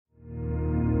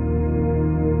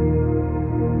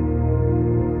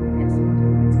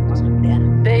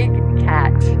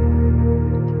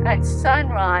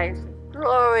sunrise,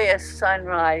 glorious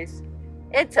sunrise.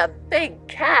 It's a big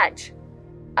catch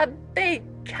of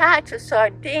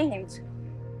sardines.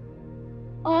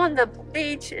 On the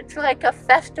beach, it's like a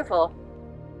festival.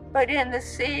 But in the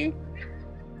sea,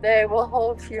 they will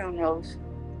hold funerals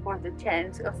for the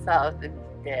tens of thousands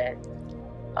dead.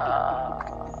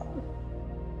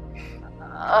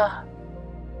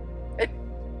 It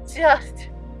just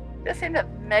doesn't it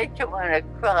make you want to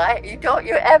cry? You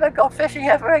ever go fishing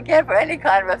ever again for any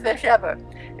kind of a fish ever.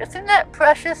 Isn't that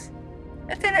precious?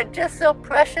 Isn't it just so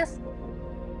precious?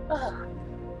 Oh.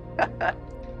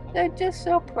 They're just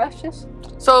so precious.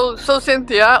 So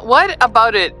Cvynthia,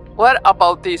 what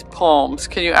about these poems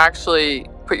can you actually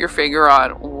put your finger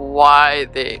on why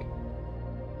they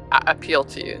appeal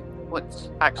to you?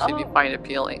 What actually do you find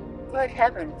appealing? Good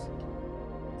heavens.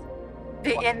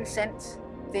 The innocence,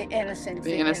 the innocence,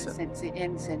 the innocence, the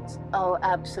innocence. Oh,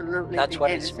 absolutely. That's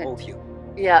what has moved you.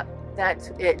 Yeah,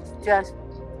 it's just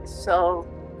so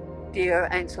dear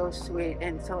and so sweet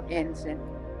and so innocent.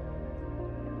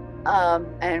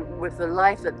 And with the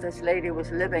life that this lady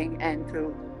was living, and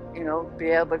to, be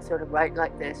able to sort of write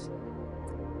like this,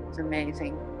 it's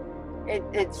amazing.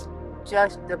 It's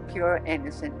just the pure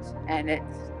innocence, and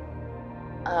it's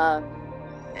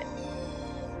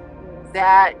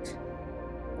that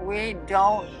we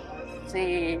don't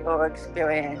see or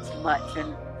experience much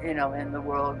in the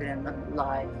world, in the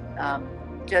life.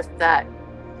 Just that,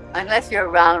 unless you're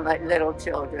around like little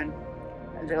children,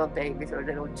 little babies or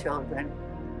little children,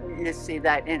 you see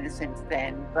that innocence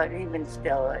then. But even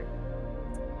still,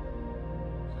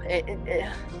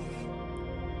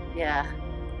 yeah,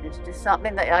 it's just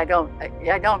something that I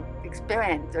don't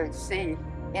experience or see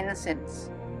innocence,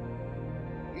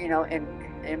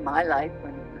 in my life,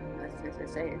 when, as I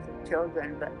say, it's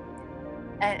children. But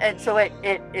and so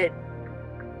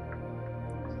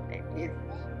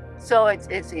so it's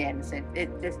the innocence.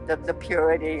 It's just the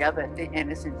purity of it, the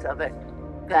innocence of it,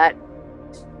 that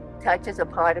touches a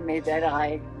part of me that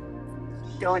I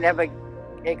don't ever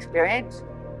experience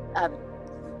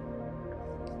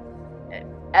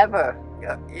ever.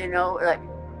 Like,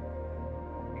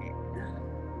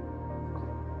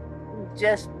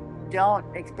 just don't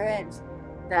experience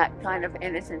that kind of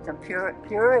innocence and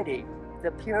purity,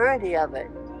 the purity of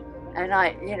it. And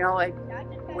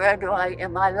where do I,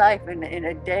 in my life, in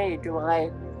a day, do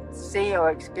I see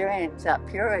or experience that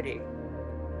purity?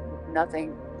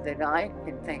 Nothing that I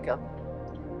can think of.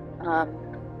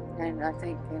 And I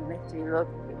think unless you look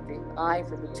at the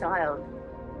eyes of a child,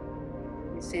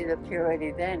 you see the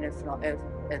purity then, as long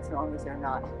as they're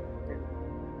not,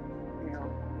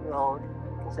 grown.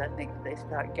 Because I think they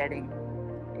start getting,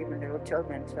 even little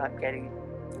children start getting,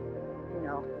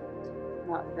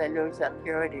 they lose that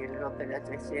purity a little bit as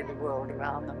they see the world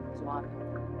around them and so on.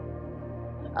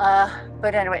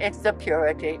 But anyway, it's the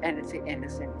purity and it's the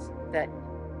innocence that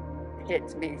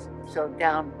hits me so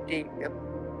down deep, the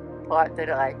part that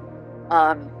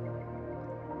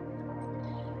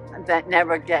that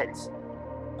never gets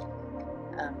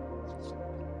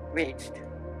reached.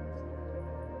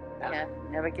 Yeah,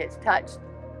 never gets touched.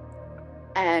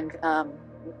 And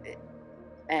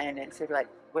it's sort of like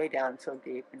way down so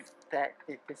deep, and that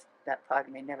that part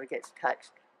of me never gets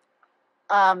touched.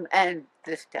 And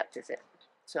this touches it.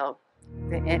 So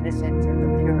the innocence and the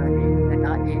purity, the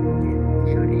naivety, the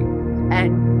beauty,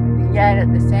 and yet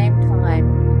at the same time,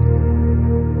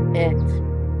 it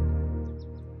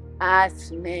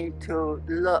asks me to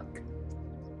look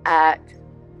at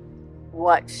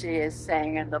what she is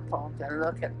saying in the poems and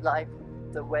look at life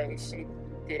the way she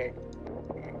did.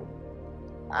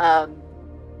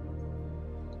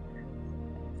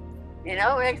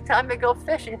 Next time we go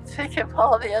fishing, think of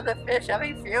all the other fish. I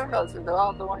mean, funerals are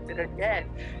all the ones that are dead.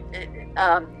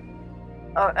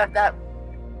 Or that,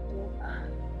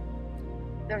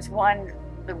 there's one,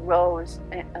 the rose,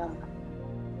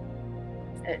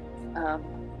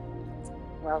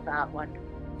 well, that one.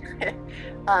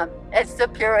 It's the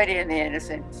purity and the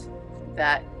innocence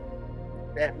that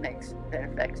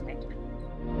affects me.